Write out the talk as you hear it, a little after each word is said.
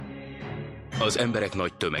Az emberek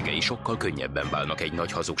nagy tömegei sokkal könnyebben válnak egy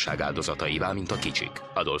nagy hazugság áldozataivá, mint a kicsik.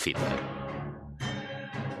 Adolf Hitler.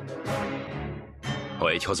 Ha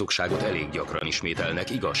egy hazugságot elég gyakran ismételnek,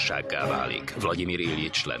 igazsággá válik. Vladimir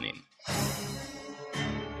Iljics Lenin.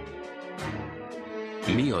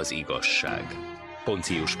 Mi az igazság?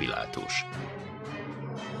 Poncius Pilátus.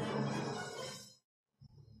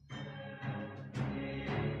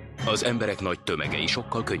 Az emberek nagy tömegei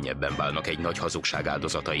sokkal könnyebben válnak egy nagy hazugság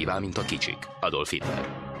áldozataivá, mint a kicsik. Adolf Hitler.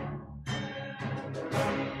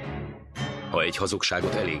 Ha egy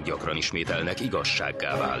hazugságot elég gyakran ismételnek,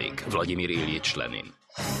 igazsággá válik. Vladimir Iljics Lenin.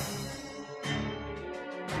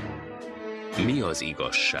 Mi az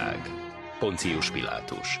igazság? Poncius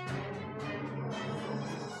Pilátus.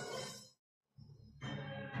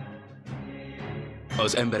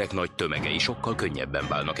 Az emberek nagy tömegei sokkal könnyebben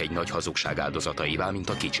válnak egy nagy hazugság áldozataivá, mint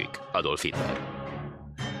a kicsik. Adolf Hitler.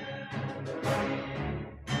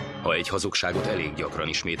 Ha egy hazugságot elég gyakran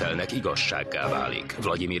ismételnek, igazsággá válik.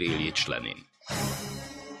 Vladimir Iljics Lenin.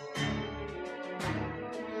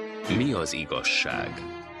 Mi az igazság?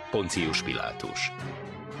 Poncius Pilátus.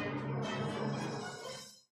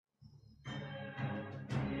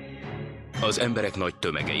 Az emberek nagy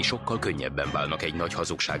tömegei sokkal könnyebben válnak egy nagy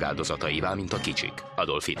hazugság áldozataivá, mint a kicsik.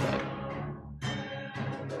 Adolf Hitler.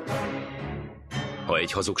 Ha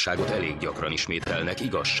egy hazugságot elég gyakran ismételnek,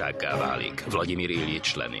 igazsággá válik. Vladimir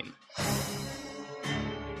Iljics Lenin.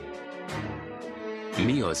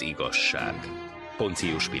 Mi az igazság?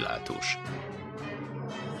 Poncius Pilátus.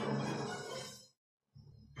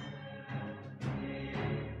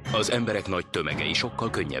 Az emberek nagy tömegei sokkal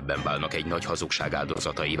könnyebben válnak egy nagy hazugság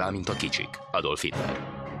áldozataivá, mint a kicsik. Adolf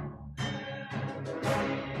Hitler.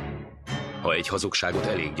 Ha egy hazugságot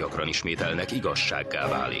elég gyakran ismételnek, igazsággá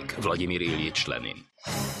válik. Vladimir Iljics Lenin.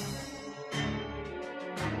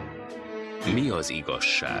 Mi az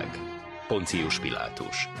igazság? Poncius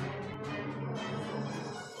Pilátus.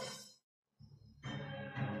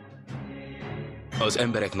 Az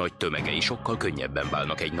emberek nagy tömegei sokkal könnyebben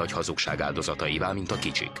válnak egy nagy hazugság áldozataivá, mint a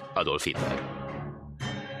kicsik. Adolf Hitler.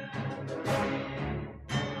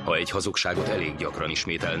 Ha egy hazugságot elég gyakran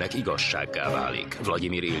ismételnek, igazsággá válik.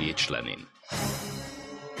 Vladimir Iljics Lenin.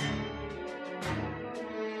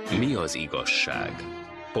 Mi az igazság?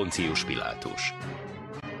 Poncius Pilátus.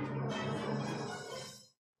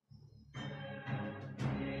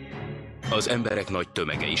 Az emberek nagy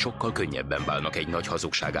tömegei sokkal könnyebben válnak egy nagy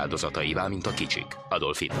hazugság áldozataivá, mint a kicsik.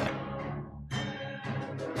 Adolf Hitler.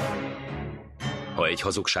 Ha egy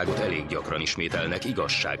hazugságot elég gyakran ismételnek,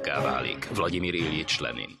 igazsággá válik. Vladimir Iljics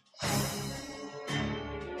Lenin.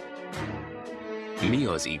 Mi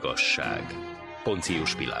az igazság?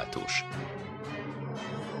 Poncius Pilátus.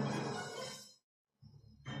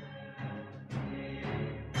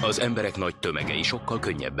 Az emberek nagy tömegei sokkal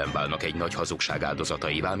könnyebben válnak egy nagy hazugság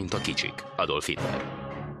áldozataivá, mint a kicsik. Adolf Hitler.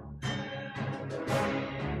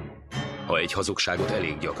 Ha egy hazugságot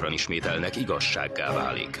elég gyakran ismételnek, igazsággá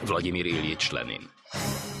válik. Vladimir Iljics Lenin.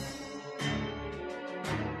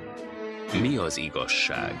 Mi az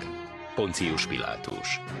igazság? Poncius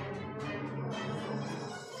Pilátus.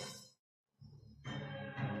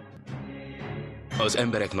 Az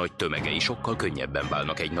emberek nagy tömegei sokkal könnyebben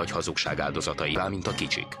válnak egy nagy hazugság áldozataivá, mint a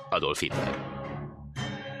kicsik. Adolf Hitler.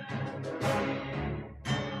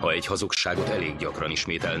 Ha egy hazugságot elég gyakran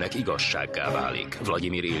ismételnek, igazsággá válik.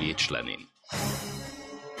 Vladimir Iljics Lenin.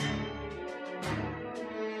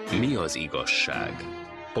 Mi az igazság?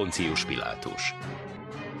 Poncius Pilátus.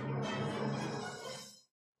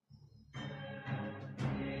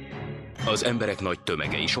 Az emberek nagy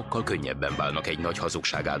tömegei sokkal könnyebben válnak egy nagy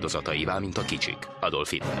hazugság áldozataivá, mint a kicsik. Adolf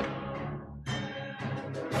Hitler.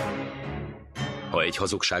 Ha egy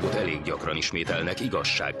hazugságot elég gyakran ismételnek,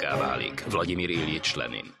 igazsággá válik. Vladimir Iljics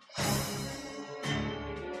Lenin.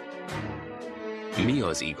 Mi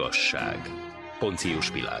az igazság? Poncius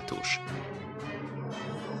Pilátus.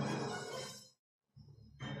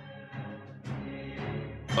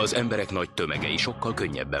 Az emberek nagy tömegei sokkal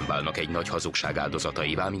könnyebben válnak egy nagy hazugság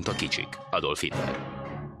áldozataivá, mint a kicsik. Adolf Hitler.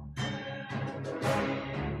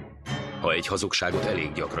 Ha egy hazugságot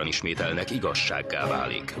elég gyakran ismételnek, igazsággá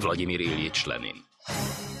válik. Vladimir Iljics Lenin.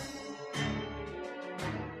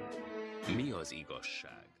 Mi az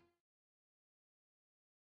igazság?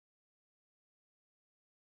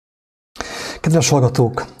 Kedves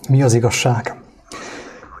hallgatók, mi az igazság?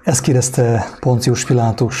 Ezt kérdezte Poncius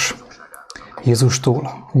Pilátus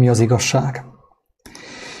Jézustól, mi az igazság.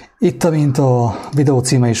 Itt, amint a videó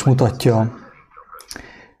címe is mutatja,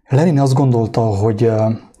 Lenin azt gondolta, hogy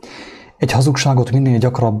egy hazugságot minél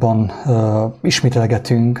gyakrabban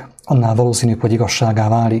ismételgetünk, annál valószínűbb, hogy igazsággá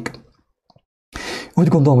válik. Úgy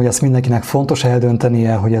gondolom, hogy ezt mindenkinek fontos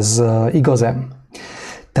eldöntenie, hogy ez igaz-e.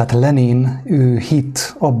 Tehát Lenin, ő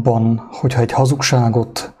hitt abban, hogyha egy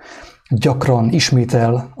hazugságot gyakran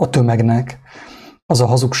ismétel a tömegnek, az a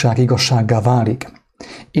hazugság igazsággá válik.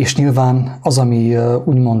 És nyilván az, ami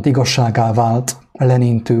úgymond igazsággá vált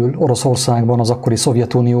Lenintől Oroszországban, az akkori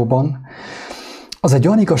Szovjetunióban, az egy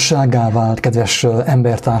olyan igazsággá vált, kedves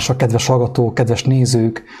embertársak, kedves hallgatók, kedves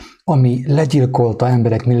nézők, ami legyilkolta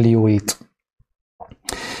emberek millióit.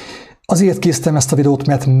 Azért készítem ezt a videót,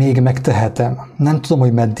 mert még megtehetem. Nem tudom,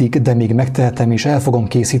 hogy meddig, de még megtehetem, és el fogom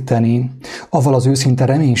készíteni avval az őszinte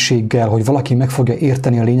reménységgel, hogy valaki meg fogja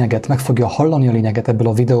érteni a lényeget, meg fogja hallani a lényeget ebből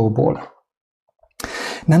a videóból.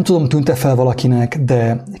 Nem tudom, tűnt-e fel valakinek,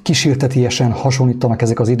 de kísértetiesen hasonlítanak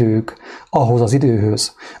ezek az idők ahhoz az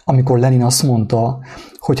időhöz, amikor Lenin azt mondta,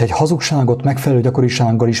 hogy egy hazugságot megfelelő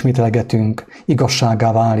gyakorisággal ismételgetünk,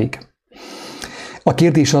 igazsággá válik. A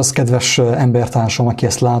kérdés az, kedves embertársam, aki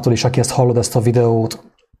ezt látod és aki ezt hallod, ezt a videót,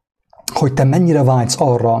 hogy te mennyire vágysz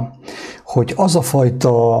arra, hogy az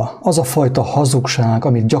a fajta hazugság,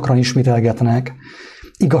 amit gyakran ismételgetnek,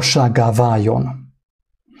 igazsággá váljon.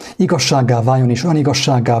 Igazsággá váljon, és olyan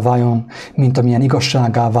igazsággá váljon, mint amilyen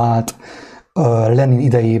igazsággá vált Lenin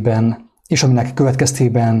idejében, és aminek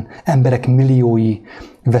következtében emberek milliói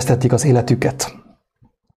vesztették az életüket.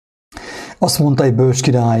 Azt mondta egy bölcs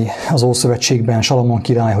király az Ószövetségben, Salamon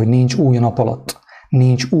király, hogy nincs új a nap alatt,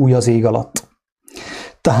 nincs új az ég alatt.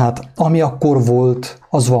 Tehát ami akkor volt,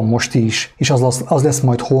 az van most is, és az lesz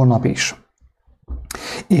majd holnap is.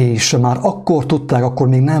 És már akkor tudták, akkor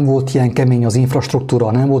még nem volt ilyen kemény az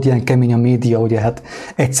infrastruktúra, nem volt ilyen kemény a média, ugye hát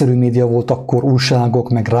egyszerű média volt akkor, újságok,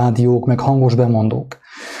 meg rádiók, meg hangos bemondók.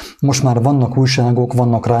 Most már vannak újságok,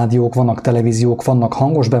 vannak rádiók, vannak televíziók, vannak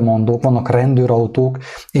hangos bemondók, vannak rendőrautók,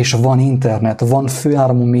 és van internet, van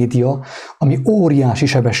főáramú média, ami óriási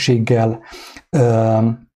sebességgel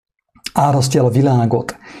árasztja el a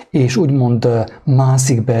világot, és úgymond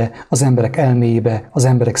mászik be az emberek elméjébe, az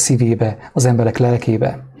emberek szívébe, az emberek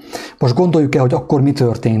lelkébe. Most gondoljuk el, hogy akkor mi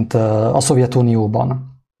történt a Szovjetunióban,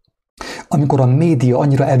 amikor a média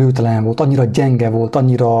annyira erőtelen volt, annyira gyenge volt,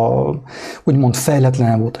 annyira úgymond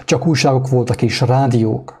fejletlen volt, csak újságok voltak és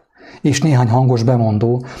rádiók, és néhány hangos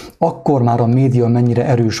bemondó, akkor már a média mennyire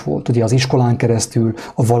erős volt, ugye az iskolán keresztül,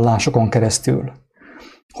 a vallásokon keresztül.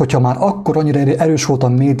 Hogyha már akkor annyira erős volt a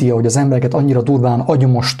média, hogy az embereket annyira durván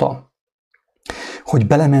agymosta, hogy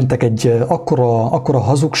belementek egy akkora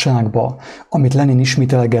hazugságba, amit Lenin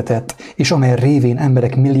ismételgetett, és amely révén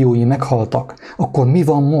emberek milliói meghaltak, akkor mi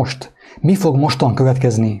van most? Mi fog mostan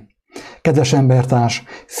következni? Kedves embertárs,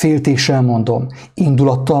 féltéssel mondom,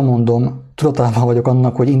 indulattal mondom, tudatában vagyok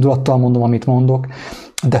annak, hogy indulattal mondom, amit mondok,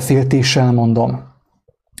 de féltéssel mondom,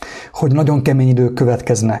 hogy nagyon kemény idők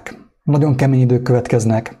következnek. Nagyon kemény idők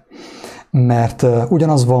következnek, mert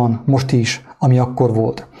ugyanaz van most is, ami akkor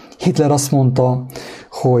volt. Hitler azt mondta,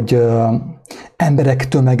 hogy emberek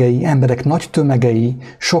tömegei, emberek nagy tömegei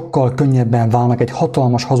sokkal könnyebben válnak egy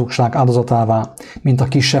hatalmas hazugság áldozatává, mint a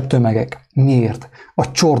kisebb tömegek. Miért?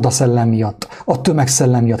 A csorda szellem miatt, a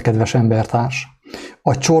tömegszellem miatt, kedves embertárs.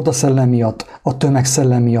 A csorda szellem miatt, a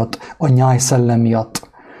tömegszellem miatt, a nyáj szellem miatt.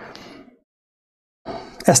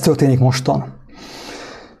 Ez történik mostan.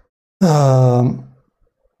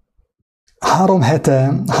 3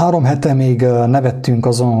 hete még nevettünk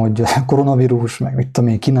azon, hogy koronavírus, meg mit tudom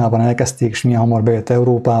én, Kínában elkezdték, és milyen hamar bejött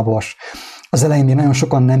Európába. Az elején még nagyon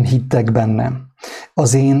sokan nem hittek benne.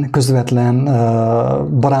 Az én közvetlen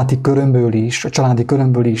baráti körömből is, családi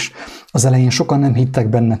körömből is az elején sokan nem hittek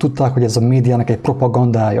benne. Tudták, hogy ez a médiának egy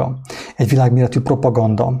propagandája, egy világméretű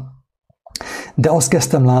propaganda. De azt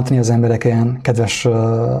kezdtem látni az embereken, kedves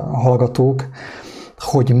hallgatók,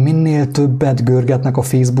 hogy minél többet görgetnek a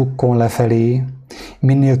Facebookon lefelé,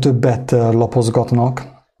 minél többet lapozgatnak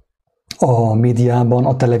a médiában,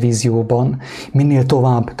 a televízióban, minél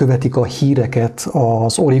tovább követik a híreket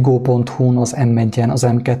az origo.hu-n, az M1-en, az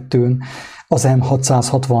M2-n, az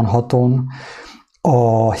M666-on,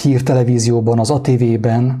 a hírtelevízióban, az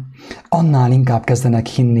ATV-ben, annál inkább kezdenek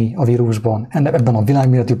hinni a vírusban, ebben a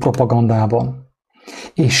világméretű propagandában.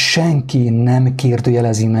 És senki nem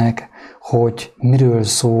kérdőjelezi meg, hogy miről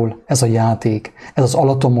szól ez a játék, ez az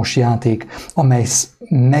alattomos játék, amely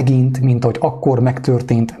megint, mint ahogy akkor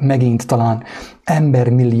megtörtént, megint talán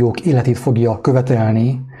embermilliók életét fogja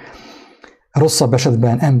követelni, rosszabb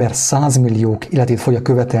esetben ember 100 milliók életét fogja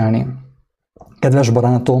követelni. Kedves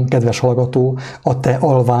barátom, kedves hallgató, a te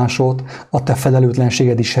alvásod, a te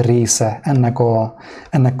felelőtlenséged is része ennek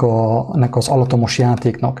az alattomos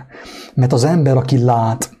játéknak. Mert az ember, aki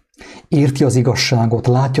lát, érti az igazságot,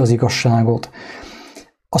 látja az igazságot,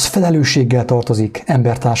 az felelősséggel tartozik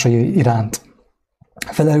embertársai iránt.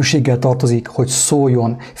 felelősséggel tartozik, hogy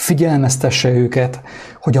szóljon, figyelmeztesse őket,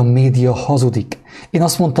 hogy a média hazudik. Én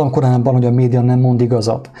azt mondtam korábban, hogy a média nem mond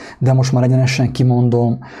igazat, de most már egyenesen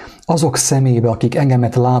kimondom, azok szemébe, akik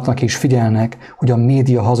engemet látnak és figyelnek, hogy a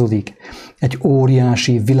média hazudik. Egy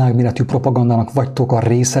óriási, világméretű propagandának vagytok a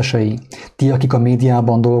részesei, ti, akik a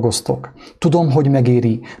médiában dolgoztok. Tudom, hogy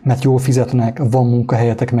megéri, mert jól fizetnek, van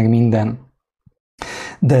munkahelyetek, meg minden.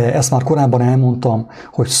 De ezt már korábban elmondtam,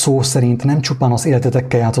 hogy szó szerint nem csupán az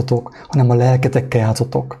életetekkel játszotok, hanem a lelketekkel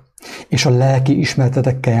játszotok. És a lelki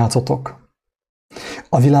ismeretetekkel játszotok.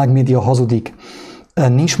 A világmédia hazudik.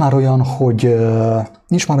 Nincs már olyan,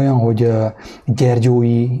 hogy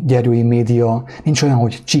gyergyói média, nincs olyan,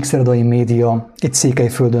 hogy csíkszeredai média, egy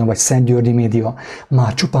Székelyföldön vagy Szentgyörgyi média,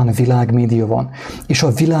 már csupán világmédia van. És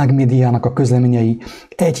a világmédiának a közleményei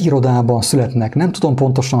egy irodában születnek. Nem tudom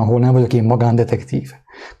pontosan, hol, nem vagyok én magándetektív.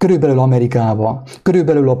 Körülbelül Amerikában,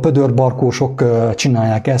 körülbelül a pödörbarkósok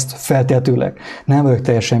csinálják ezt, feltehetőleg. Nem vagyok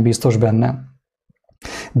teljesen biztos benne.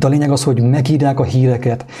 De a lényeg az, hogy megírják a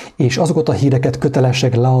híreket, és azokat a híreket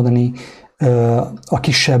kötelesek leadni a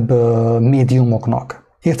kisebb médiumoknak.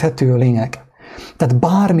 Érthető a lényeg? Tehát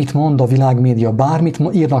bármit mond a világmédia, bármit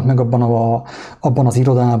írnak meg abban az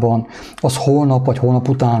irodában, az holnap vagy holnap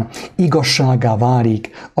után igazsággá válik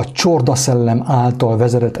a csordaszellem által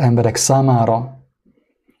vezetett emberek számára.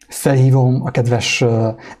 Felhívom a kedves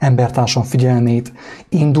embertársam figyelmét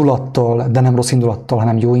indulattal, de nem rossz indulattal,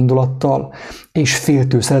 hanem jó indulattal, és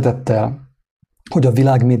féltő szeretettel, hogy a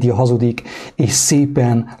világmédia hazudik, és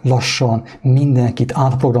szépen, lassan mindenkit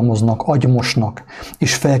átprogramoznak, agymosnak,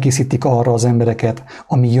 és felkészítik arra az embereket,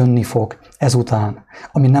 ami jönni fog ezután,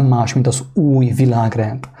 ami nem más, mint az új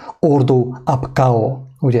világrend. Ordo ab chaos,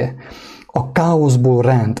 ugye? A káoszból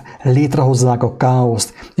rend, létrehozzák a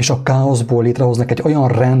káoszt, és a káoszból létrehoznak egy olyan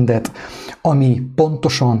rendet, ami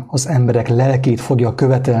pontosan az emberek lelkét fogja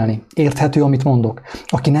követelni. Érthető, amit mondok?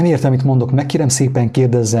 Aki nem ért, amit mondok, megkérem szépen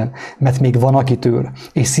kérdezzen, mert még van akitől,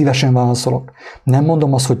 és szívesen válaszolok. Nem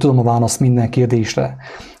mondom azt, hogy tudom a választ minden kérdésre,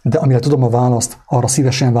 de amire tudom a választ, arra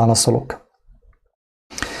szívesen válaszolok.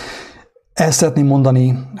 El szeretném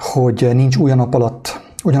mondani, hogy nincs új a nap alatt.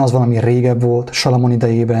 Ugyanaz van, ami régebb volt, Salamon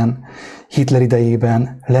idejében, Hitler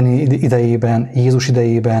idejében, Lenin idejében, Jézus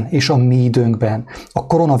idejében és a mi időnkben, a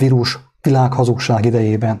koronavírus világhazugság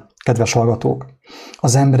idejében, kedves hallgatók.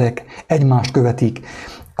 Az emberek egymást követik,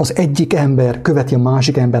 az egyik ember követi a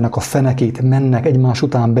másik embernek a fenekét, mennek egymás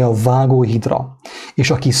után be a vágóhídra,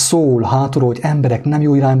 és aki szól hátulról, hogy emberek nem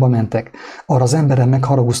jó irányba mentek, arra az emberre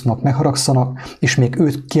megharagszanak, és még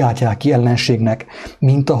őt kiáltják ki ellenségnek,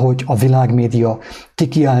 mint ahogy a világmédia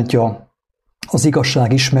kikiáltja az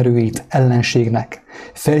igazság ismerőit ellenségnek.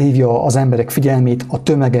 Felhívja az emberek figyelmét, a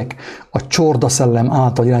tömegek, a csordaszellem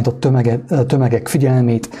által irányított tömegek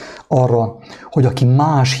figyelmét arra, hogy aki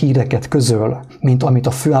más híreket közöl, mint amit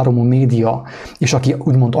a főáramú média, és aki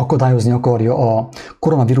úgymond akadályozni akarja a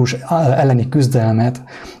koronavírus elleni küzdelmet,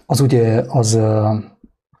 az ugye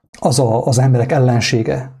az emberek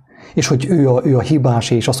ellensége. És hogy ő a hibás,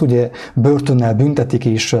 és azt ugye börtönnel büntetik,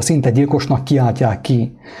 és szinte gyilkosnak kiáltják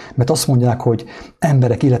ki, mert azt mondják, hogy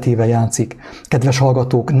emberek életével játszik. Kedves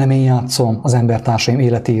hallgatók, nem én játszom az embertársaim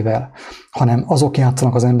életével, hanem azok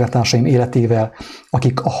játszanak az embertársaim életével,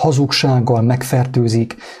 akik a hazugsággal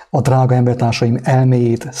megfertőzik a drága embertársaim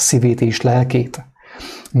elméjét, szívét és lelkét.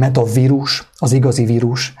 Mert a vírus, az igazi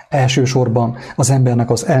vírus elsősorban az embernek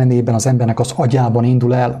az elmében, az embernek az agyában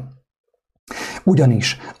indul el.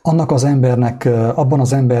 Ugyanis annak az embernek, abban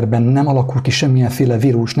az emberben nem alakul ki semmilyenféle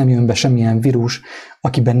vírus, nem jön be semmilyen vírus,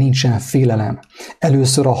 akiben nincsen félelem.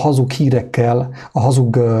 Először a hazug hírekkel, a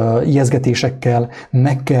hazug ijesztgetésekkel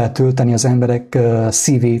meg kell tölteni az emberek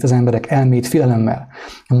szívét, az emberek elmét félelemmel.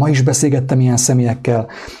 Ma is beszélgettem ilyen személyekkel,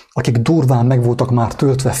 akik durván meg voltak már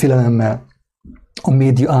töltve félelemmel a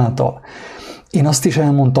média által. Én azt is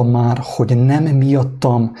elmondtam már, hogy nem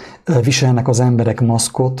miattam viselnek az emberek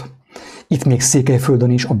maszkot. Itt még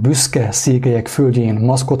Székelyföldön is, a büszke székelyek földjén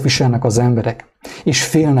maszkot viselnek az emberek, és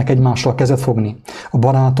félnek egymással kezet fogni. A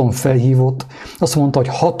barátom felhívott, azt mondta, hogy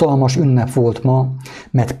hatalmas ünnep volt ma,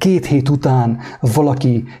 mert 2 hét után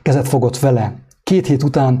valaki kezet fogott vele. 2 hét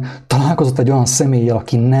után találkozott egy olyan személlyel,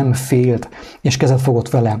 aki nem félt, és kezet fogott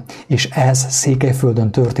vele. És ez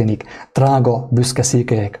Székelyföldön történik. Drága, büszke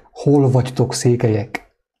székelyek, hol vagytok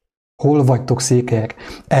székelyek? Hol vagytok székelyek?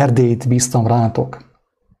 Erdélyt bíztam rátok.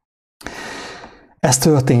 Ez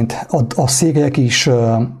történt. A székelyek is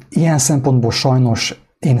ilyen szempontból sajnos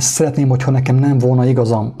én szeretném, hogyha nekem nem volna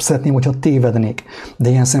igazam, szeretném, hogyha tévednék, de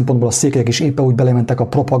ilyen szempontból a székelyek is éppen úgy belementek a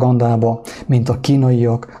propagandába, mint a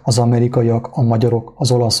kínaiak, az amerikaiak, a magyarok,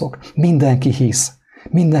 az olaszok. Mindenki hisz.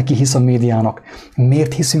 Mindenki hisz a médiának.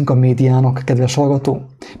 Miért hiszünk a médiának, kedves hallgató?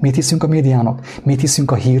 Miért hiszünk a médiának? Miért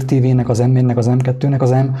hiszünk a Hír TV-nek, az M1-nek, az M2-nek,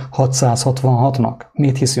 az M666-nak?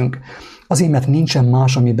 Miért hiszünk? Azért, mert nincsen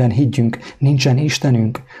más, amiben higgyünk. Nincsen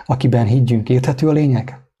Istenünk, akiben higgyünk. Érthető a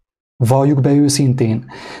lényeg? Valljuk be őszintén,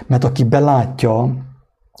 mert aki belátja,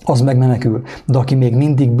 az megmenekül. De aki még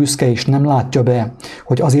mindig büszke és nem látja be,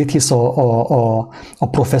 hogy azért hisz a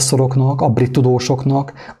professzoroknak, a brit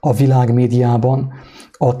tudósoknak, a világmédiában,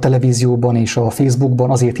 a televízióban és a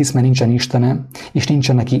Facebookban, azért hisz, mert nincsen Istene, és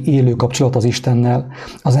nincsen neki élő kapcsolat az Istennel,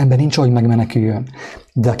 az ember nincs, hogy megmeneküljön.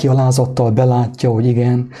 De aki alázattal belátja, hogy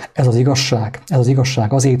igen, ez az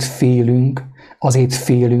igazság, azért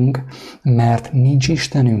félünk, mert nincs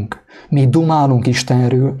Istenünk. Mi dumálunk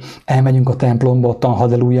Istenről, elmegyünk a templomba, ottan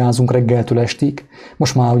hallelujázunk reggeltől estig,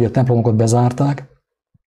 most már ugye a templomokat bezárták,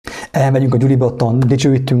 elmegyünk a gyuliba, ottan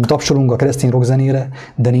dicsőítünk, tapsolunk a keresztény rockzenére,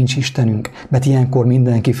 de nincs Istenünk, mert ilyenkor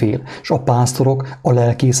mindenki fél. És a pásztorok, a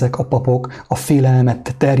lelkészek, a papok a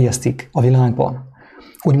félelmet terjesztik a világban.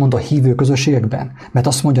 Úgymond a hívő közösségekben, mert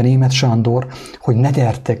azt mondja Németh Sándor, hogy ne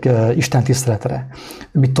gyertek Isten tiszteletre.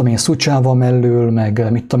 Mit tudom én, Szucsával mellől,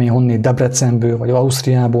 meg mit tudom én honnét, Debrecenből, vagy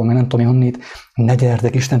Ausztriából, meg nem tudom én honnét, ne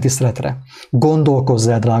gyertek Isten tiszteletre. Gondolkozz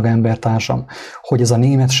el, drága embertársam, hogy ez a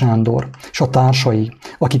Németh Sándor és a társai,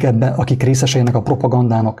 akik részeseinek a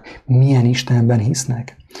propagandának, milyen Istenben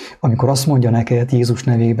hisznek. Amikor azt mondja neked Jézus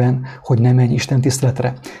nevében, hogy ne menj Isten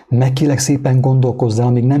tiszteletre, megkérlek szépen gondolkozz el,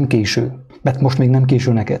 amíg nem késő. Mert most még nem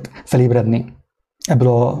késő neked felébredni ebből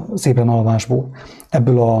a szépen alvásból,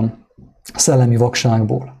 ebből a szellemi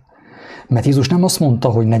vakságból. Mert Jézus nem azt mondta,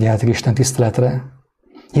 hogy ne gyertek Isten tiszteletre.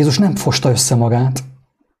 Jézus nem fosta össze magát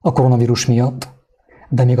a koronavírus miatt,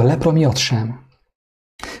 de még a lepra miatt sem.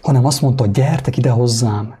 Hanem azt mondta, gyertek ide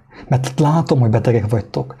hozzám, mert látom, hogy betegek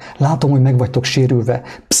vagytok, látom, hogy meg vagytok sérülve,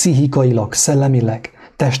 pszichikailag, szellemileg,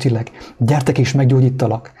 testileg, gyertek és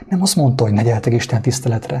meggyógyítalak. Nem azt mondta, hogy ne gyertek Isten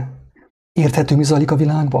tiszteletre. Érthető, mi zajlik a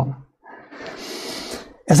világban?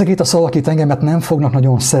 Ezeket a szavak itt engemet nem fognak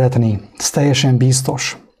nagyon szeretni, ez teljesen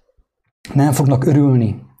biztos. Nem fognak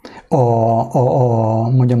örülni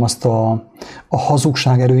a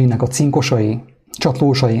hazugság erőinek a cinkosai,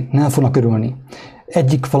 csatlósai, nem fognak örülni.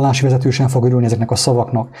 Egyik vallási vezető sem fog örülni ezeknek a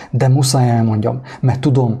szavaknak, de muszáj elmondjam, mert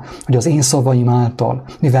tudom, hogy az én szavaim által,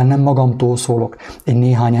 mivel nem magamtól szólok, egy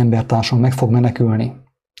néhány embertársam meg fog menekülni.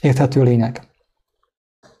 Érthető a lényeg?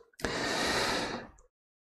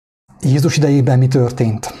 Jézus idejében mi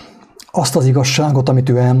történt? Azt az igazságot, amit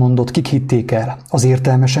ő elmondott, kik hitték el? Az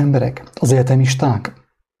értelmes emberek? Az egyetemisták?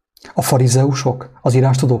 A farizeusok? Az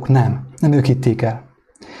írástudók? Nem ők hitték el.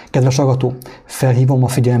 Kedves hallgató, felhívom a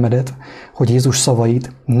figyelmedet, hogy Jézus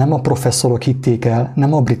szavait nem a professzorok hitték el,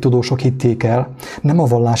 nem a brit tudósok hitték el, nem a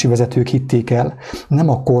vallási vezetők hitték el, nem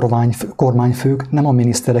a kormányfők, nem a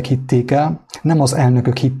miniszterek hitték el, nem az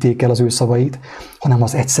elnökök hitték el az ő szavait, hanem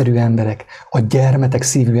az egyszerű emberek, a gyermetek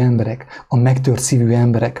szívű emberek, a megtört szívű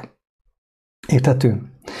emberek. Érthető?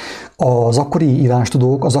 Az akkori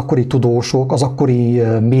írástudók, az akkori tudósok, az akkori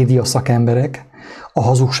média szakemberek a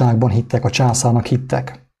hazugságban hittek, a császárnak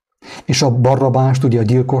hittek. És a Barrabást, ugye a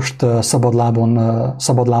gyilkost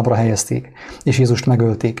szabadlábra helyezték, és Jézust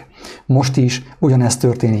megölték. Most is ugyanezt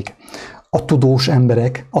történik. A tudós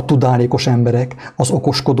emberek, a tudálékos emberek, az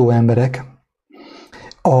okoskodó emberek,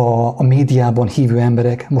 a médiában hívő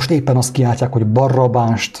emberek most éppen azt kiáltják, hogy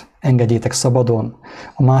Barrabást engedjétek szabadon,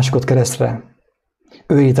 a másikot keresztre.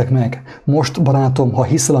 Öljétek meg! Most, barátom, ha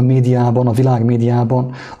hiszel a médiában, a világ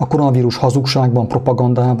médiában, a koronavírus hazugságban,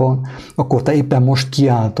 propagandában, akkor te éppen most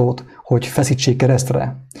kiáltod, hogy feszítsék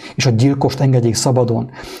keresztre, és a gyilkost engedjék szabadon,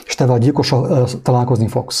 és te a gyilkossal találkozni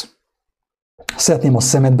fogsz. Szeretném a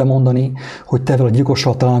szemedbe mondani, hogy te a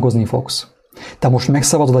gyilkossal találkozni fogsz. Te most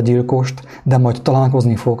megszabadod a gyilkost, de majd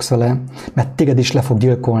találkozni fogsz vele, mert téged is le fog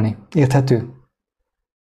gyilkolni. Érthető?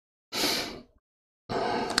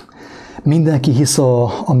 Mindenki hisz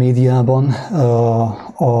a médiában,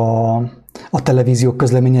 a televíziók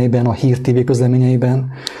közleményeiben, a Hír TV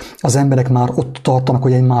közleményeiben. Az emberek már ott tartanak,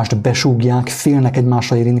 hogy egymást besúgják, félnek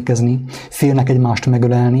egymással érintkezni, félnek egymást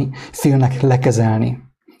megölelni, félnek lekezelni.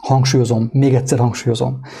 Hangsúlyozom, még egyszer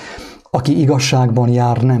hangsúlyozom. Aki igazságban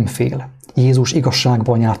jár, nem fél. Jézus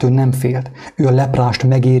igazságban járt, ő nem félt. Ő a leprást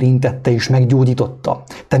megérintette és meggyógyította.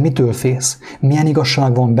 Te mitől félsz? Milyen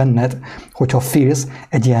igazság van benned, hogyha félsz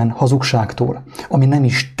egy ilyen hazugságtól, ami nem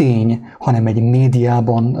is tény, hanem egy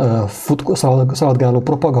médiában szaladgáló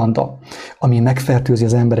propaganda, ami megfertőzi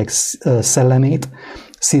az emberek szellemét,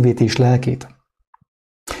 szívét és lelkét.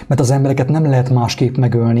 Mert az embereket nem lehet másképp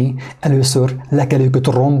megölni, először le kell őket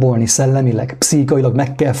rombolni szellemileg, pszichikailag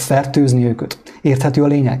meg kell fertőzni őket. Érthető a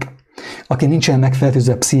lényeg? aki nincsen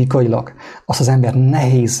megfertőzve pszichikailag, azt az ember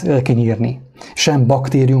nehéz kinyírni. Sem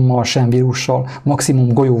baktériummal, sem vírussal,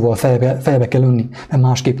 maximum golyóval fejbe kell önni, mert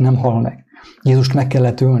másképp nem hal meg. Jézust meg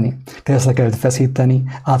kellett ölni, keresztre kellett feszíteni,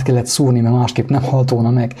 át kellett szúrni, mert másképp nem halt volna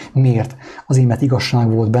meg. Miért? Azért, mert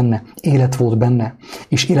igazság volt benne, élet volt benne,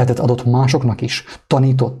 és életet adott másoknak is,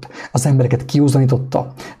 tanított, az embereket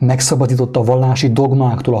kiúzanította, megszabadította a vallási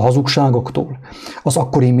dogmáktól, a hazugságoktól, az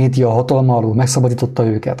akkori média hatalma alól megszabadította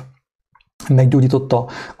őket. Meggyógyította,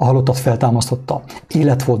 a halottat feltámasztotta.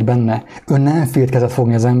 Élet volt benne. Ő nem félt kezet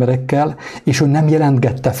fogni az emberekkel, és ő nem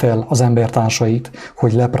jelentgette fel az embertársait,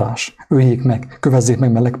 hogy leprás. Öljék meg, kövezzék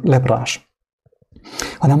meg, mert leprás.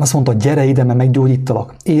 Hanem azt mondta, gyere ide, mert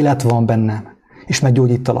meggyógyítalak. Élet van bennem, és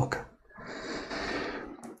meggyógyítalak.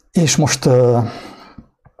 És most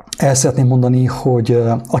el szeretném mondani, hogy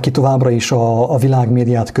aki továbbra is a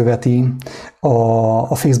világmédiát követi,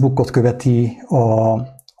 a Facebookot követi,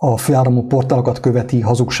 a főáramú portálokat követi,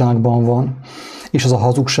 hazugságban van, és az a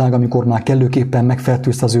hazugság, amikor már kellőképpen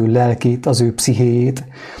megfertőzte az ő lelkét, az ő pszichéjét,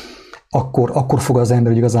 akkor fog az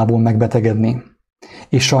ember igazából megbetegedni.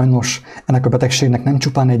 És sajnos ennek a betegségnek nem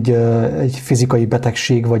csupán egy fizikai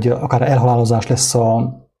betegség, vagy akár elhalálozás lesz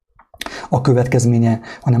a következménye,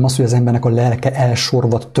 hanem az, hogy az embernek a lelke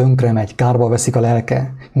elsorvad, tönkre megy, kárba veszik a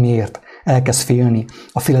lelke. Miért? Elkezd félni.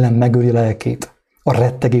 A félelem megöli a lelkét. A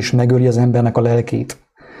rettegés megöli az embernek a lelkét.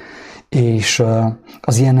 És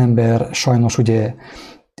az ilyen ember sajnos ugye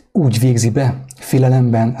úgy végzi be,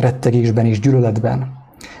 félelemben, rettegésben és gyűlöletben.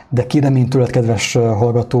 De kiremény tőled, kedves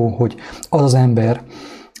hallgató, hogy az az ember,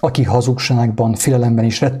 aki hazugságban, félelemben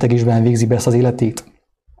és rettegésben végzi be ezt az életét,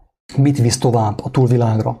 mit visz tovább a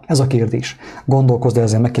túlvilágra? Ez a kérdés. Gondolkozz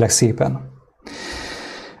ezen, meg kérlek szépen.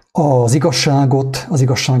 Az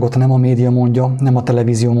igazságot nem a média mondja, nem a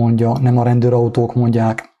televízió mondja, nem a rendőrautók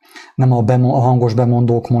mondják, nem a hangos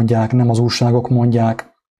bemondók mondják, nem az újságok mondják,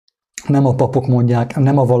 nem a papok mondják,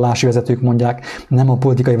 nem a vallási vezetők mondják, nem a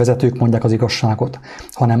politikai vezetők mondják az igazságot,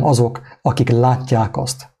 hanem azok, akik látják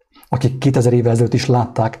azt, akik 2000 évvel ezelőtt is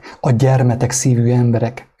látták, a gyermetek szívű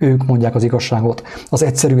emberek, ők mondják az igazságot, az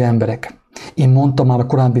egyszerű emberek. Én mondtam már a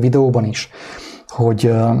korábbi videóban is,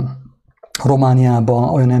 hogy Romániában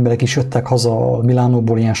olyan emberek is jöttek haza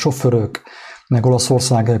Milánóból, ilyen sofőrök, meg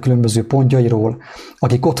Olaszország különböző pontjairól,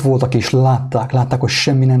 akik ott voltak és látták, hogy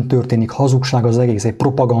semmi nem történik, hazugság az egész, egy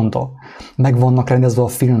propaganda, meg vannak rendezve a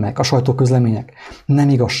filmek, a sajtóközlemények, nem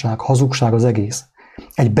igazság, hazugság az egész.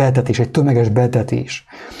 Egy beltetés, egy tömeges beltetés.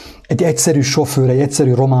 Egy egyszerű sofőr, egy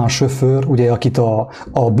egyszerű román sofőr, ugye, akit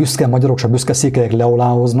a büszke magyarok és a büszke székelyek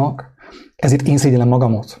leoláloznak, ezért én szégyellem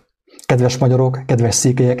magamot. Kedves magyarok, kedves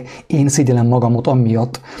székelyek, én szégyellem magamot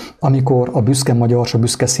amiatt, amikor a büszke magyar és a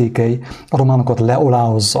büszke székely a románokat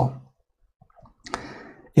leolálozza.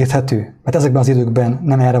 Érthető? Mert ezekben az időkben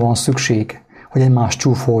nem erre van szükség, hogy egymást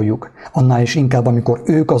csúfoljuk. Annál is inkább, amikor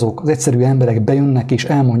ők azok, az egyszerű emberek bejönnek és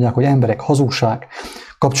elmondják, hogy emberek, hazugság.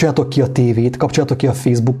 Kapcsoljátok ki a tévét, kapcsoljátok ki a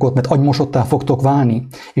Facebookot, mert agymosottá fogtok válni,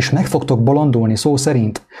 és meg fogtok bolondulni, szó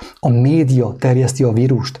szerint. A média terjeszti a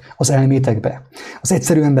vírust az elmétekbe. Az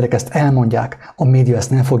egyszerű emberek ezt elmondják, a média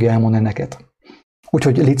ezt nem fogja elmondani neked.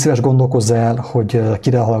 Úgyhogy légy szíves, gondolkozz el, hogy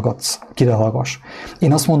kire hallgass.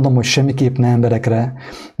 Én azt mondom, hogy semmiképp ne emberekre,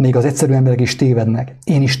 még az egyszerű emberek is tévednek.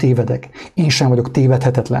 Én is tévedek. Én sem vagyok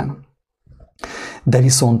tévedhetetlen. De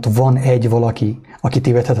viszont van egy valaki, aki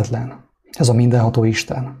tévedhetetlen. Ez a mindenható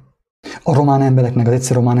Isten. A román embereknek, az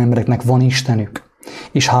egyszerű román embereknek van Istenük.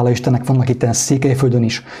 És hála Istennek vannak itt Székelyföldön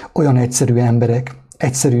is olyan egyszerű emberek,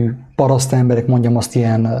 egyszerű paraszt emberek, mondjam azt,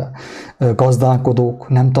 ilyen gazdálkodók,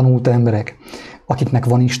 nem tanult emberek, akiknek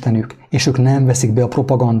van Istenük, és ők nem veszik be a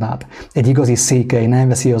propagandát. Egy igazi székely nem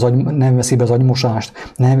veszi be az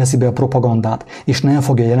agymosást, nem veszi be a propagandát, és nem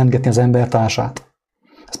fogja jelentgetni az embertársát.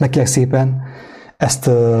 Ezt meg kérlek szépen, ezt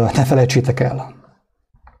ne felejtsétek el.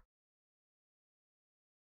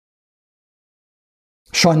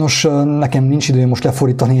 Sajnos nekem nincs idő most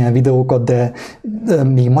lefordítani ilyen videókat, de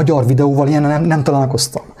még magyar videóval ilyen nem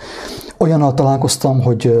találkoztam. Olyannal találkoztam,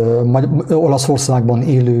 hogy Olaszországban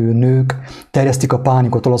élő nők terjesztik a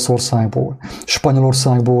pánikot Olaszországból.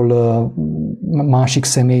 Spanyolországból másik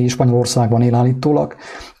személy, Spanyolországban él állítólag,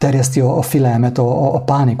 terjeszti a félelmet, a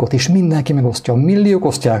pánikot, és mindenki megosztja. Milliók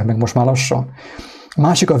osztják meg most már lassan.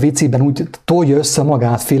 Másik a WC-ben úgy tolja össze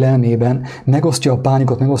magát félelmében, megosztja a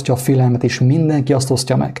pánikot, megosztja a félelmet, és mindenki azt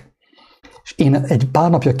osztja meg. És én egy pár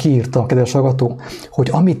napja kiírtam, kedves hallgató, hogy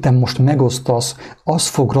amit te most megosztasz, az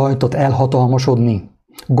fog rajtad elhatalmasodni.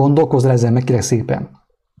 Gondolkozz el ezen, meg kérlek szépen.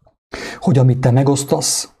 Hogy amit te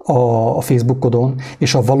megosztasz a Facebookodon,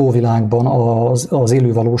 és a való világban, az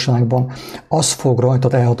élő valóságban, az fog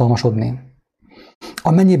rajtad elhatalmasodni.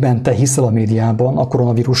 Amennyiben te hiszel a médiában, a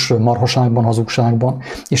koronavírus marhaságban, hazugságban,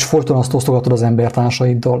 és folyton azt osztogatod az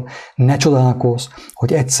embertársaiddal, ne csodálkozz,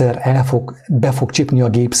 hogy egyszer be fog csipni a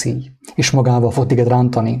gépszíj, és magával fog téged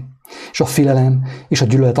rántani. És a félelem és a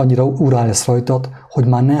gyűlölet annyira urá lesz rajtad, hogy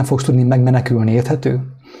már nem fogsz tudni megmenekülni, érthető?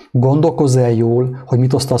 Gondolkozz el jól, hogy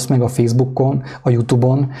mit osztasz meg a Facebookon, a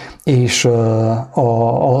YouTube-on, és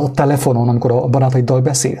a telefonon, amikor a barátaiddal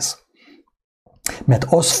beszélsz. Mert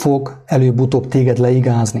az fog előbb-utóbb téged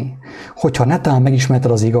leigázni, hogyha netán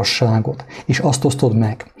megismerted az igazságot, és azt osztod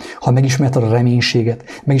meg, ha megismerted a reménységet,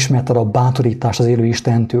 megismerted a bátorítást az élő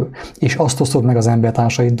Istentől, és azt osztod meg az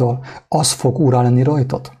embertársaiddal, az fog urá lenni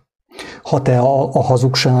rajtad. Ha te a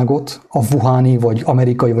hazugságot, a wuhani, vagy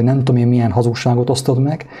amerikai, vagy nem tudom én milyen hazugságot osztod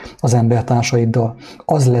meg az embertársaiddal,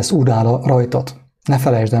 az lesz urá rajtad. Ne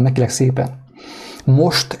felejtsd el, meg kérlek szépen.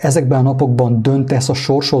 Most ezekben a napokban döntesz a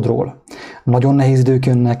sorsodról. Nagyon nehéz idők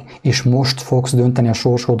jönnek, és most fogsz dönteni a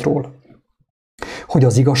sorsodról. Hogy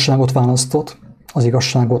az igazságot választod, az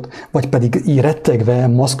igazságot, vagy pedig így rettegve,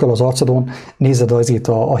 maszkkal az arcodon nézed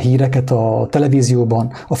a híreket a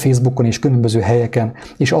televízióban, a Facebookon és különböző helyeken,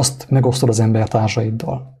 és azt megosztod az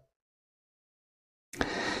embertársaiddal.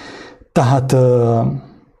 Tehát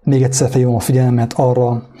még egyszer felhívom a figyelmet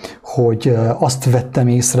arra, hogy azt vettem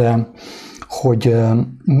észre, hogy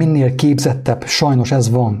minél képzettebb, sajnos ez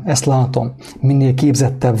van, ezt látom, minél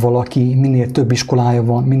képzettebb valaki, minél több iskolája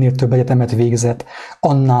van, minél több egyetemet végzett,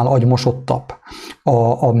 annál agymosottabb.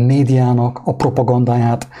 A médiának a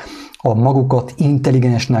propagandáját a magukat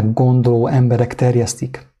intelligensnek gondoló emberek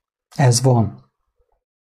terjesztik. Ez van.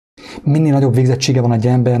 Minél nagyobb végzettsége van egy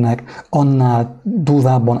embernek, annál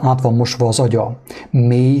durvábban át van mosva az agya.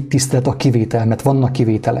 Mély tisztelet a kivétel, mert vannak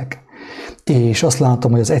kivételek. És azt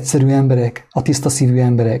látom, hogy az egyszerű emberek, a tiszta szívű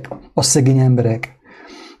emberek, a szegény emberek,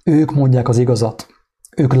 ők mondják az igazat.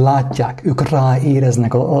 Ők látják, ők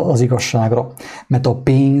ráéreznek az igazságra. Mert a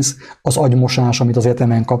pénz, az agymosás, amit az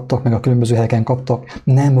egyetemen kaptak, meg a különböző helyeken kaptak,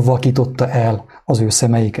 nem vakította el az ő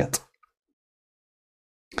szemeiket.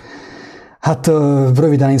 Hát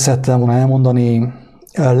röviden én szerettem volna elmondani,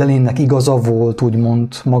 Leninnek igaza volt,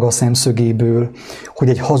 úgymond maga szemszögéből, hogy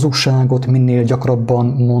egy hazugságot minél gyakrabban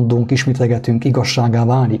mondunk, ismételgetünk, igazsággá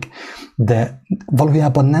válik. De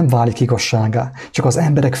valójában nem válik igazsággá, csak az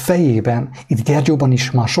emberek fejében, itt Gyergyóban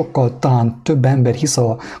is már sokkal talán több ember hisz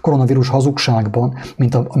a koronavírus hazugságban,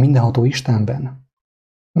 mint a mindenható Istenben.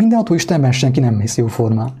 Mindenható Istenben senki nem hisz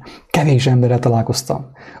jóformán. Kevés emberrel találkoztam,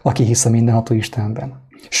 aki hisz a mindenható Istenben.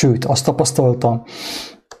 Sőt, azt tapasztaltam,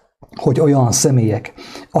 hogy olyan személyek,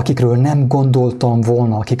 akikről nem gondoltam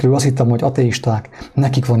volna, akikről azt hittem, hogy ateisták,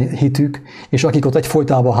 nekik van hitük, és akik ott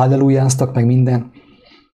egyfolytában hallelujáztak meg minden,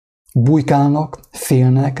 bujkálnak,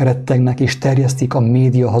 félnek, rettegnek és terjesztik a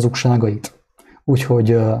média hazugságait.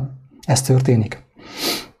 Úgyhogy ez történik.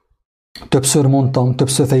 Többször mondtam,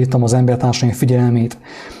 többször felhívtam az embertársaim figyelmét,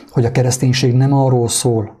 hogy a kereszténység nem arról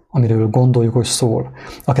szól, amiről gondoljuk, hogy szól.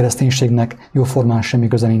 A kereszténységnek jóformán semmi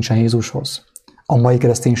köze nincsen Jézushoz. A mai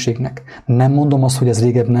kereszténységnek. Nem mondom azt, hogy ez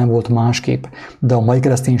régebb nem volt másképp, de a mai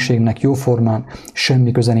kereszténységnek jóformán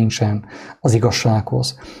semmi köze nincsen az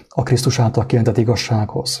igazsághoz, a Krisztus által kijelentett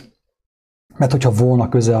igazsághoz. Mert hogyha volna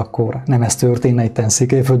köze, akkor nem ez történne itten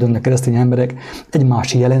Székelyföldön, a keresztény emberek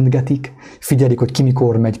egymást jelentgetik, figyelik, hogy ki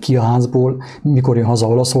mikor megy ki a házból, mikor jön haza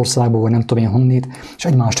Olaszországból, vagy nem tudom én honnét, és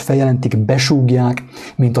egymást feljelentik, besúgják,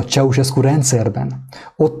 mint a Ceausescu rendszerben.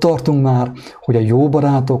 Ott tartunk már, hogy a jó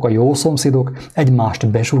barátok, a jó szomszédok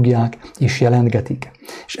egymást besúgják és jelentgetik.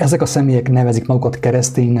 És ezek a személyek nevezik magukat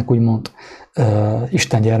kereszténynek, úgymond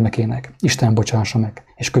Isten gyermekének. Isten bocsássa meg,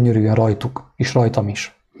 és könyörüljön rajtuk, és rajtam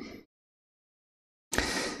is.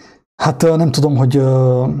 Hát nem tudom, hogy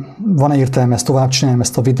van-e értelme ezt tovább csinálni,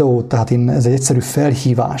 ezt a videót, tehát ez egy egyszerű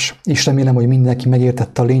felhívás, és remélem, hogy mindenki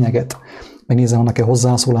megértette a lényeget. Megnézem, vannak-e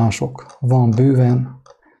hozzászólások. Van bőven.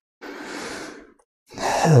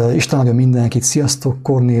 Isten áldjon mindenkit. Sziasztok!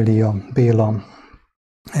 Kornélia, Béla,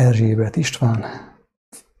 Erzsébet, István.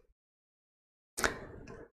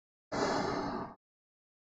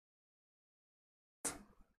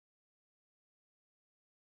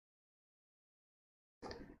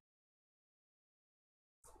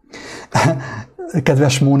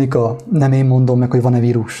 Kedves Mónika, nem én mondom meg, hogy van-e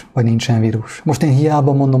vírus, vagy nincsen vírus. Most én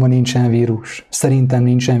hiába mondom, hogy nincsen vírus. Szerintem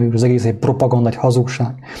nincsen vírus, az egész egy propaganda, egy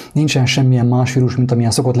hazugság. Nincsen semmilyen más vírus, mint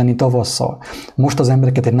amilyen szokott lenni tavasszal. Most az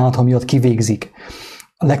embereket egy nátha miatt kivégzik.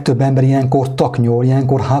 A legtöbb ember ilyenkor taknyol,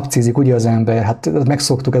 ilyenkor hápcizik, ugye az ember. Hát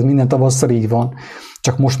megszoktuk, ez minden tavasszal így van.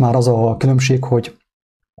 Csak most már az a különbség, hogy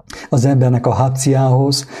Az embernek a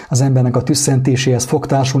hápciához, az embernek a tüsszentéséhez fog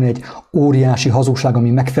társulni egy óriási hazugság, ami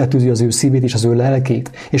megfertőzi az ő szívét és az ő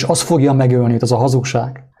lelkét, és az fogja megölni őt, az a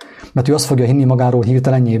hazugság. Mert ő azt fogja hinni magáról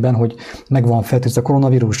hirtelenjében, hogy meg van fertőzve a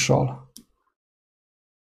koronavírussal.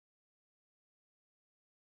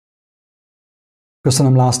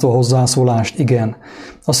 Köszönöm, László, a hozzászólást. Igen.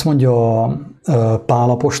 Azt mondja Pál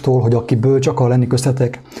apostol, hogy aki bölcs akar lenni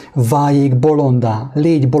köztetek, váljék bolondá,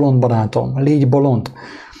 légy bolond, barátom, légy bolond.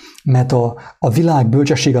 Mert a világ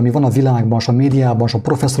bölcsessége, ami van a világban, és a médiában, és a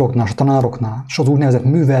professzoroknál, és a tanároknál, és az úgynevezett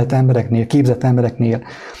művelt embereknél, képzett embereknél,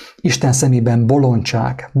 Isten szemében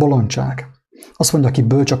bolondság. Azt mondja, aki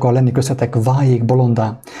bölcs akar lenni köztetek, váljék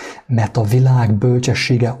bolondá, mert a világ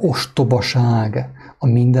bölcsessége ostobaság a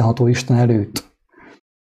mindenható Isten előtt.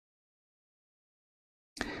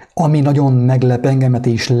 Ami nagyon meglep engemet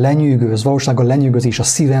és lenyűgöz, valósággal lenyűgöz, és a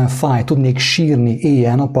szívem fáj, tudnék sírni,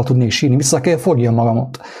 éjjel-nappal tudnék sírni, vissza kell fogjam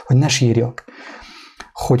magamat, hogy ne sírjak.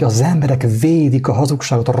 Hogy az emberek védik a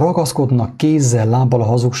hazugságot, ragaszkodnak kézzel, lábbal a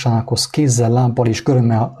hazugsághoz, kézzel, lábbal és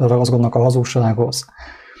körömmel ragaszkodnak a hazugsághoz.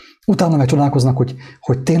 Utána meg csodálkoznak,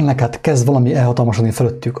 hogy tényleg hát kezd valami elhatalmasodni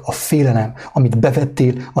fölöttük, a félelem, amit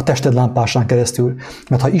bevettél a tested lámpásán keresztül.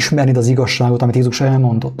 Mert ha ismernéd az igazságot, amit Jézus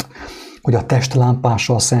elmondott, hogy a test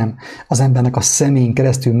lámpása a szem, az embernek a szemén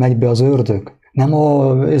keresztül megy be az ördög. Nem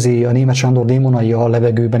a német Sándor démonai a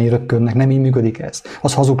levegőben rökkönnek, nem így működik ez.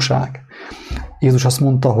 Az hazugság. Jézus azt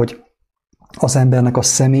mondta, hogy az embernek a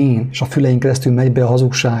szemén és a fülein keresztül megy be a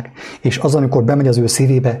hazugság, és az, amikor bemegy az ő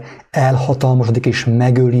szívébe, elhatalmasodik és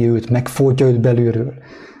megöli őt, megfojtja őt belülről.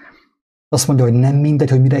 Azt mondja, hogy nem mindegy,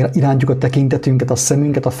 hogy mire irántjuk a tekintetünket, a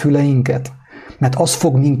szemünket, a füleinket, mert az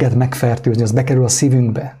fog minket megfertőzni, az bekerül a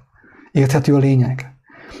szívünkbe. Érthető a lényeg?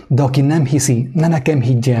 De aki nem hiszi, ne nekem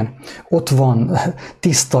higgyen, ott van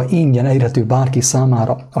tiszta, ingyen elérhető bárki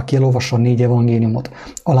számára, aki elolvassa a 4 evangéliumot,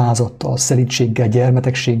 alázattal, szelídséggel,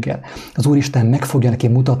 gyermetegséggel. Az Úristen meg fogja neki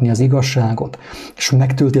mutatni az igazságot, és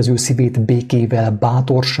megtölti az ő szívét békével,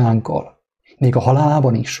 bátorsággal, még a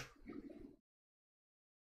halálában is.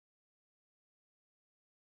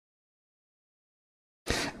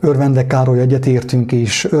 Örvendek, Károly, egyetértünk,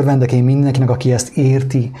 és örvendek én mindenkinek, aki ezt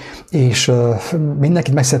érti, és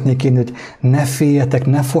mindenkit meg szeretnék kérni, hogy ne féljetek,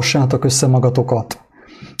 ne fossátok össze magatokat,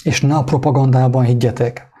 és ne a propagandában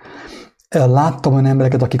higgyetek. Láttam olyan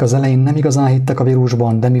embereket, akik az elején nem igazán hittek a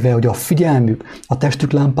vírusban, de mivel hogy a figyelmük, a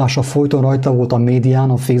testük lámpása folyton rajta volt a médián,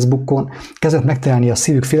 a Facebookon, kezdett megtelni a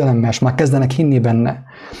szívük félelemmel, és már kezdenek hinni benne.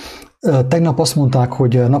 Tegnap azt mondták,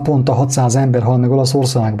 hogy naponta 600 ember hal meg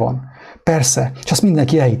Olaszországban. Persze, és azt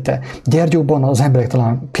mindenki elhitte. Gyergyóban az emberek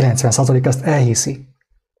talán 90% ezt elhiszi.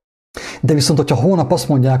 De viszont, hogyha holnap azt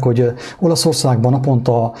mondják, hogy Olaszországban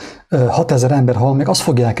naponta 6000 ember hal meg, azt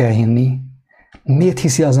fogják elhinni. Miért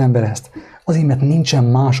hiszi az ember ezt? Azért, mert nincsen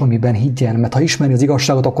más, amiben higgyen, mert ha ismeri az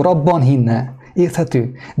igazságot, akkor abban hinne.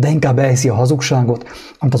 Érthető? De inkább elhiszi a hazugságot,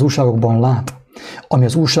 amit az újságokban lát. Ami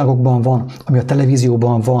az újságokban van, ami a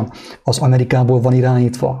televízióban van, az Amerikából van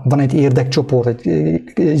irányítva. Van egy érdekcsoport,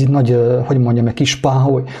 egy nagy, egy kis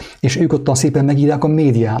páholy, és ők ott szépen megírják a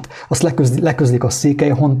médiát. Azt leközlik a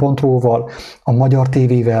székelyhon.ról-val, a magyar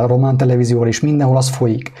tévével, a román televízióval, és mindenhol az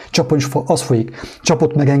folyik. Az folyik.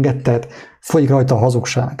 Csapot megengedted, folyik rajta a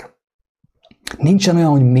hazugság. Nincsen olyan,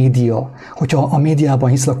 hogy média. Hogyha a médiában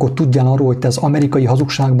hiszel, akkor tudjál arról, hogy te az amerikai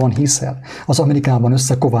hazugságban hiszel. Az Amerikában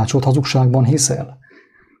összekovácsolt hazugságban hiszel.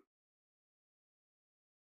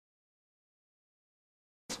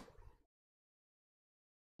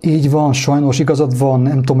 Így van, sajnos igazad van,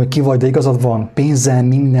 nem tudom, hogy ki vagy, de igazad van. Pénzzel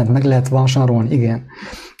mindent meg lehet vásárolni, igen.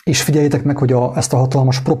 És figyeljétek meg, hogy ezt a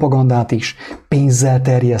hatalmas propagandát is pénzzel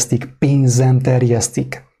terjesztik, pénzen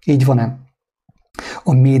terjesztik. Így van-e?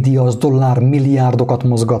 A média az dollármilliárdokat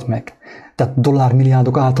mozgat meg. Tehát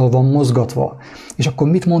dollármilliárdok által van mozgatva. És akkor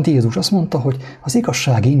mit mond Jézus? Azt mondta, hogy az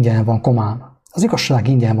igazság ingyen van, komám. Az igazság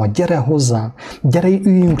ingyen van, gyere hozzám. Gyere,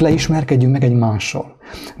 üljünk le, ismerkedjünk meg egymással.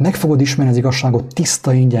 Meg fogod ismerni az igazságot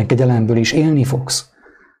tiszta ingyen, kegyelemből, és élni fogsz.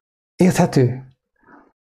 Érthető?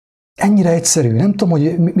 Ennyire egyszerű. Nem tudom,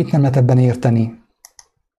 hogy mit nem lehet ebben érteni.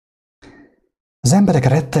 Az emberek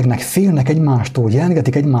rettegnek, félnek egymástól,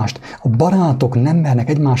 jelentgetik egymást, a barátok nem mernek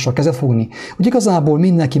egymással kezet fogni, hogy igazából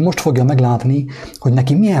mindenki most fogja meglátni, hogy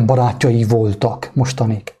neki milyen barátjai voltak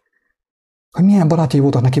mostanig. Hogy milyen barátjai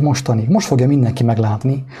voltak neki mostanig. Most fogja mindenki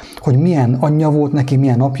meglátni, hogy milyen anyja volt neki,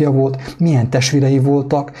 milyen apja volt, milyen testvérei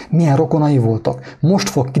voltak, milyen rokonai voltak. Most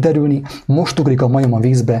fog kiderülni, most ugrik a majom a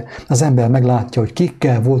vízbe, az ember meglátja, hogy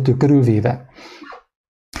kikkel volt ő körülvéve.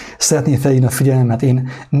 Szeretném felhívni a figyelmet, én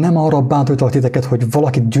nem arra bátorítalak titeket, hogy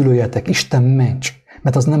valakit gyűlöljetek, Isten ments,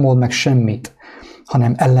 mert az nem old meg semmit.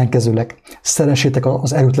 hanem ellenkezőleg szeressétek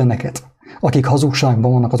az erőtleneket. Akik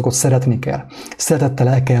hazugságban vannak, azokat szeretni kell. Szeretettel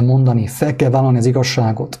el kell mondani, fel kell vállalni az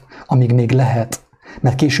igazságot, amíg még lehet,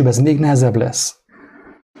 mert később ez még nehezebb lesz.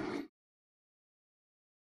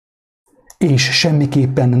 És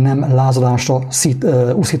semmiképpen nem lázadásra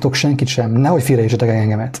úszítok senkit sem, nehogy félreértsetek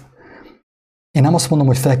engemet. Én nem azt mondom,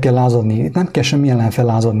 hogy fel kell lázadni, nem kell semmi ellen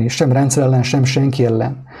fellázadni, sem rendszer ellen, sem senki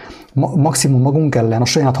ellen. Maximum magunk ellen, a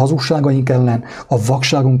saját hazugságaink ellen, a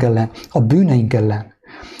vakságunk ellen, a bűneink ellen.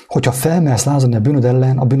 Hogyha felmersz lázadni a bűnöd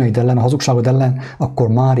ellen, a bűnöid ellen, a hazugságod ellen, akkor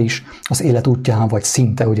már is az élet útján vagy,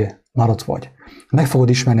 szinte, ugye, már ott vagy. Meg fogod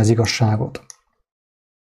ismerni az igazságot.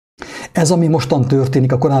 Ez, ami mostan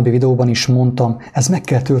történik, a korábbi videóban is mondtam, ez meg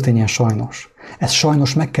kell történjen sajnos. Ez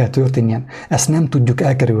sajnos meg kell történjen. Ezt nem tudjuk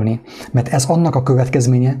elkerülni, mert ez annak a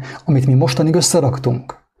következménye, amit mi mostanig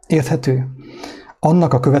összeraktunk. Érthető?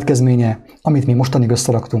 Annak a következménye, amit mi mostanig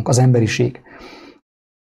összeraktunk, az emberiség.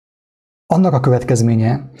 Annak a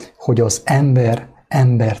következménye, hogy az ember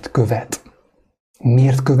embert követ.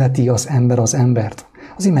 Miért követi az ember az embert?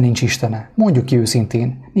 Azért, mert nincs Istene. Mondjuk ki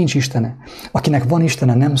őszintén, nincs Istene. Akinek van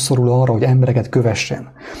Istene, nem szorul arra, hogy embereket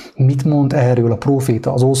kövessen. Mit mond erről a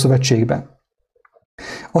próféta az Ószövetségben?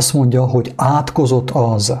 Azt mondja, hogy átkozott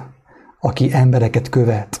az, aki embereket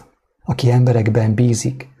követ, aki emberekben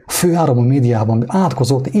bízik. Főáramú médiában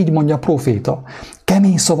átkozott, így mondja a próféta.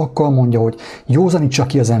 Kemény szavakkal mondja, hogy józanítsa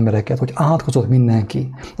ki az embereket, hogy átkozott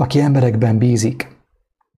mindenki, aki emberekben bízik.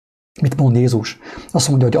 Mit mond Jézus? Azt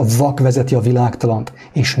mondja, hogy a vak vezeti a világtalant,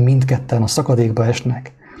 és mindketten a szakadékba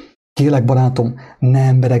esnek. Kérlek, barátom, ne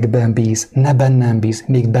emberekben bíz, ne bennem bíz,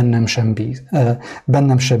 még bennem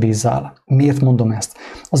se bízzál. Miért mondom ezt?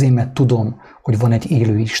 Azért, mert tudom, hogy van egy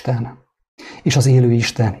élő Isten. És az élő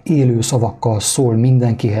Isten élő szavakkal szól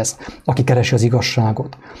mindenkihez, aki keresi az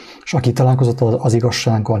igazságot, és aki találkozott az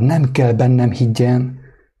igazsággal. Nem kell bennem higgyen,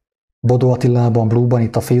 Bodó Attilában, Blue-ban,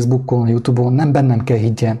 itt a Facebookon, a YouTube-on, nem bennem kell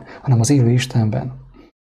higgyen, hanem az élő Istenben.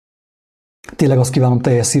 Tényleg azt kívánom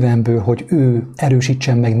teljes szívemből, hogy ő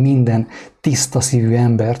erősítsen meg minden tiszta szívű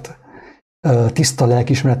embert, tiszta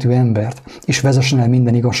lelkiismeretű embert, és vezessen el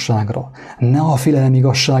minden igazságra. Ne a félelem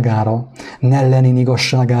igazságára, ne Lenin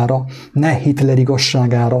igazságára, ne Hitler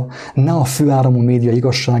igazságára, ne a főáramú média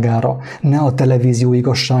igazságára, ne a televízió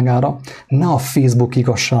igazságára, ne a Facebook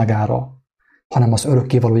igazságára, hanem az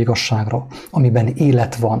örökkévaló igazságra, amiben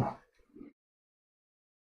élet van.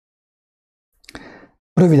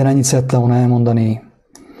 Röviden ennyit szerettem volna elmondani.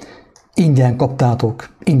 Ingyen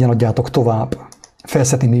kaptátok, ingyen adjátok tovább. Fel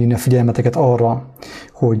szeretném hívni a figyelmeteket arra,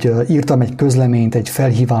 hogy írtam egy közleményt, egy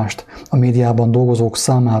felhívást a médiában dolgozók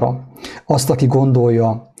számára. Azt, aki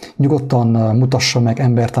gondolja, nyugodtan mutassa meg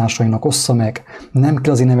embertársainak, ossza meg. Nem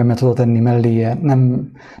kell az én nevemet oda tenni melléje,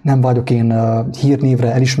 nem vágyok én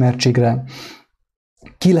hírnévre, elismertségre.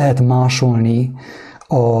 Ki lehet másolni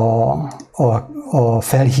a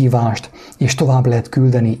felhívást, és tovább lehet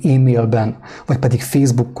küldeni e-mailben, vagy pedig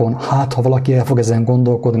Facebookon, hát ha valaki el fog ezen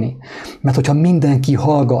gondolkodni. Mert hogyha mindenki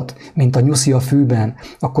hallgat, mint a nyuszi a fűben,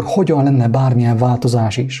 akkor hogyan lenne bármilyen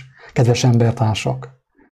változás is, kedves embertársak?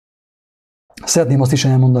 Szeretném azt is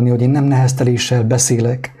elmondani, hogy én nem nehezteléssel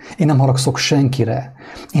beszélek, én nem haragszok senkire.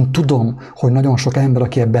 Én tudom, hogy nagyon sok ember,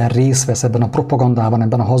 aki ebben részt vesz, ebben a propagandában,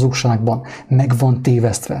 ebben a hazugságban, meg van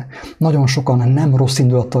tévesztve. Nagyon sokan nem rossz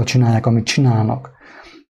indulattal csinálják, amit csinálnak.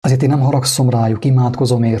 Azért én nem haragszom rájuk,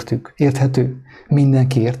 imádkozom értük. Érthető?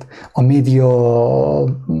 Mindenkiért. A média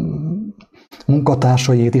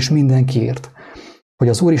munkatársaiért és mindenkiért. Hogy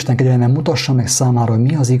az Úristen kegyelmében mutassa meg számára, hogy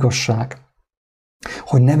mi az igazság.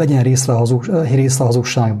 Hogy ne vegyen részt a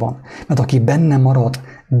hazugságban. Mert aki benne marad,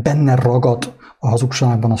 benne ragad a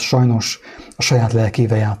hazugságban, az sajnos a saját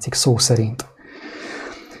lelkével játszik, szó szerint.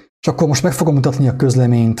 És akkor most meg fogom mutatni a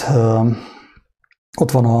közleményt.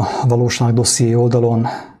 Ott van a valóság dosszié oldalon.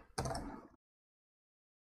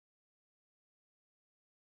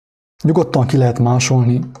 Nyugodtan ki lehet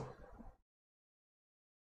másolni,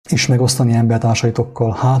 és megosztani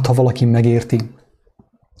embertársaitokkal. Hát, ha valaki megérti,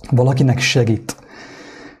 valakinek segít.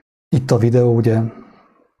 Itt a videó, ugye,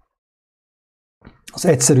 az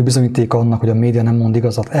egyszerű bizonyítéka annak, hogy a média nem mond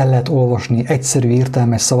igazat. El lehet olvasni, egyszerű,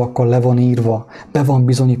 értelmes szavakkal le van írva, be van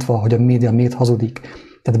bizonyítva, hogy a média miért hazudik.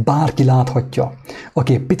 Tehát bárki láthatja,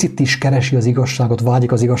 aki egy picit is keresi az igazságot,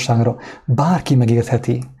 vágyik az igazságra, bárki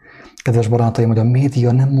megértheti, kedves barátaim, hogy a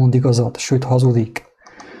média nem mond igazat, sőt hazudik.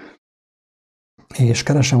 És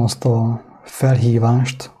keresem azt a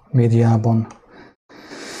felhívást médiában.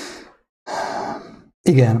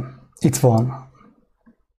 Igen, itt van.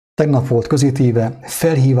 Tegnap volt közétéve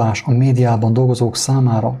felhívás a médiában dolgozók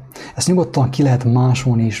számára. Ezt nyugodtan ki lehet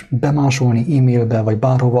másolni és bemásolni e-mailbe vagy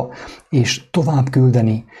bárhova, és tovább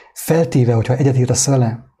küldeni, feltéve, hogyha egyetértesz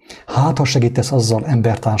vele, hát ha segítesz azzal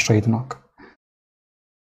embertársaidnak.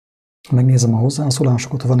 Megnézem a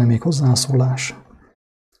hozzászólásokat, van-e még hozzászólás,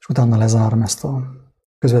 és utána lezárom ezt a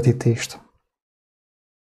közvetítést.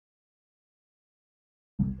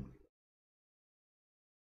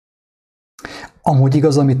 Amúgy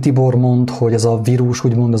igaz, amit Tibor mond, hogy ez a vírus,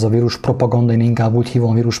 úgymond ez a vírus propaganda, én inkább úgy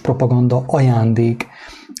hívom vírus propaganda, ajándék,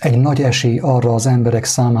 egy nagy esély arra az emberek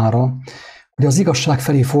számára, hogy az igazság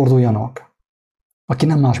felé forduljanak, aki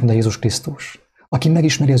nem más, mint a Jézus Krisztus, aki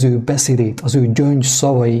megismeri az ő beszédét, az ő gyöngy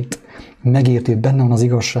szavait, megérti, hogy benne van az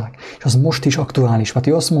igazság, és az most is aktuális, mert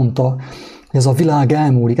ő azt mondta, hogy ez a világ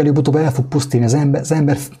elmúlik, előbb-utóbb el fog pusztulni, az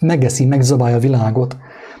ember megeszi, megzabálja a világot,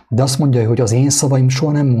 de azt mondja, hogy az én szavaim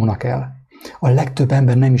soha nem múlnak el. A legtöbb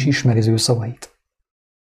ember nem is ismeri az ő szavait.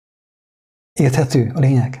 Érthető a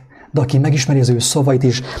lényeg? De aki megismeri az ő szavait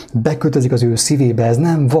és beköltözik az ő szívébe, ez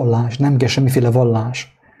nem vallás, nem kell semmiféle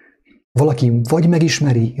vallás. Valaki vagy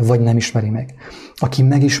megismeri, vagy nem ismeri meg. Aki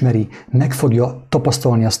megismeri, meg fogja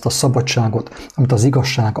tapasztalni azt a szabadságot, amit az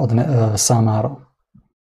igazság ad számára.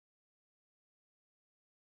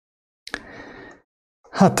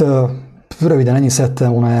 Hát röviden ennyi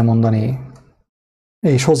szerettem volna elmondani,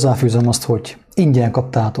 és hozzáfűzöm azt, hogy ingyen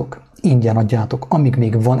kaptátok, ingyen adjátok, amíg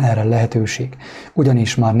még van erre lehetőség.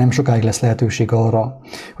 Ugyanis már nem sokáig lesz lehetőség arra,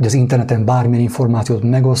 hogy az interneten bármilyen információt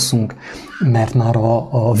megosszunk, mert már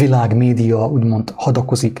a világ média úgymond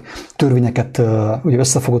hadakozik, törvényeket ugye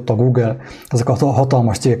összefogott a Google, ezek a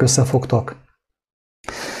hatalmas cégek összefogtak.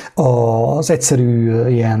 Az egyszerű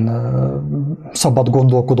ilyen szabad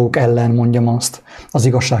gondolkodók ellen, mondjam azt, az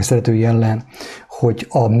igazság szeretői ellen, hogy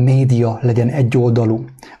a média legyen egyoldalú,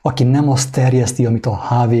 aki nem azt terjeszti, amit a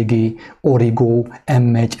HVG, Origo,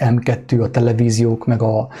 M1, M2, a televíziók, meg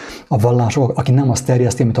a vallások, aki nem azt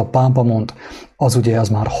terjeszti, amit a pápa mond, az ugye, az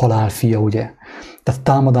már halál fia, ugye. Tehát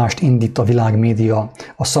támadást indít a világmédia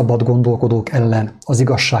a szabad gondolkodók ellen, az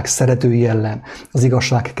igazság szeretői ellen, az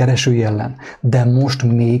igazság keresői ellen, de most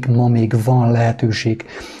ma még van lehetőség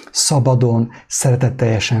szabadon,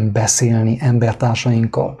 szeretetteljesen beszélni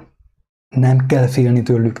embertársainkkal. Nem kell félni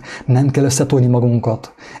tőlük, nem kell összetolni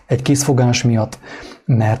magunkat egy készfogás miatt,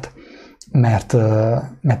 mert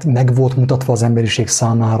meg volt mutatva az emberiség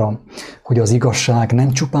számára, hogy az igazság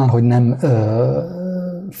nem csupán, hogy nem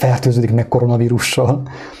fertőződik meg koronavírussal,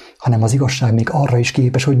 hanem az igazság még arra is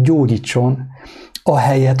képes, hogy gyógyítson,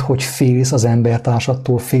 ahelyett, hogy félsz az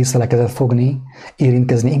embertársattól, félsz vele kezet fogni,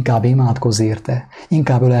 érintkezni, inkább imádkozz érte,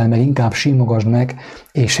 inkább ölel meg, inkább simogasd meg,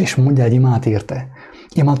 és mondj egy imát érte.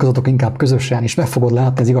 Imádkozzatok inkább közösen, és meg fogod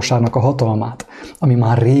látni az igazságnak a hatalmát, ami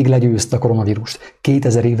már rég legyőzte a koronavírust,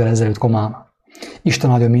 2000 évvel ezelőtt komán.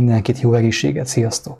 Isten áldjon mindenkit, jó egészséget, sziasztok!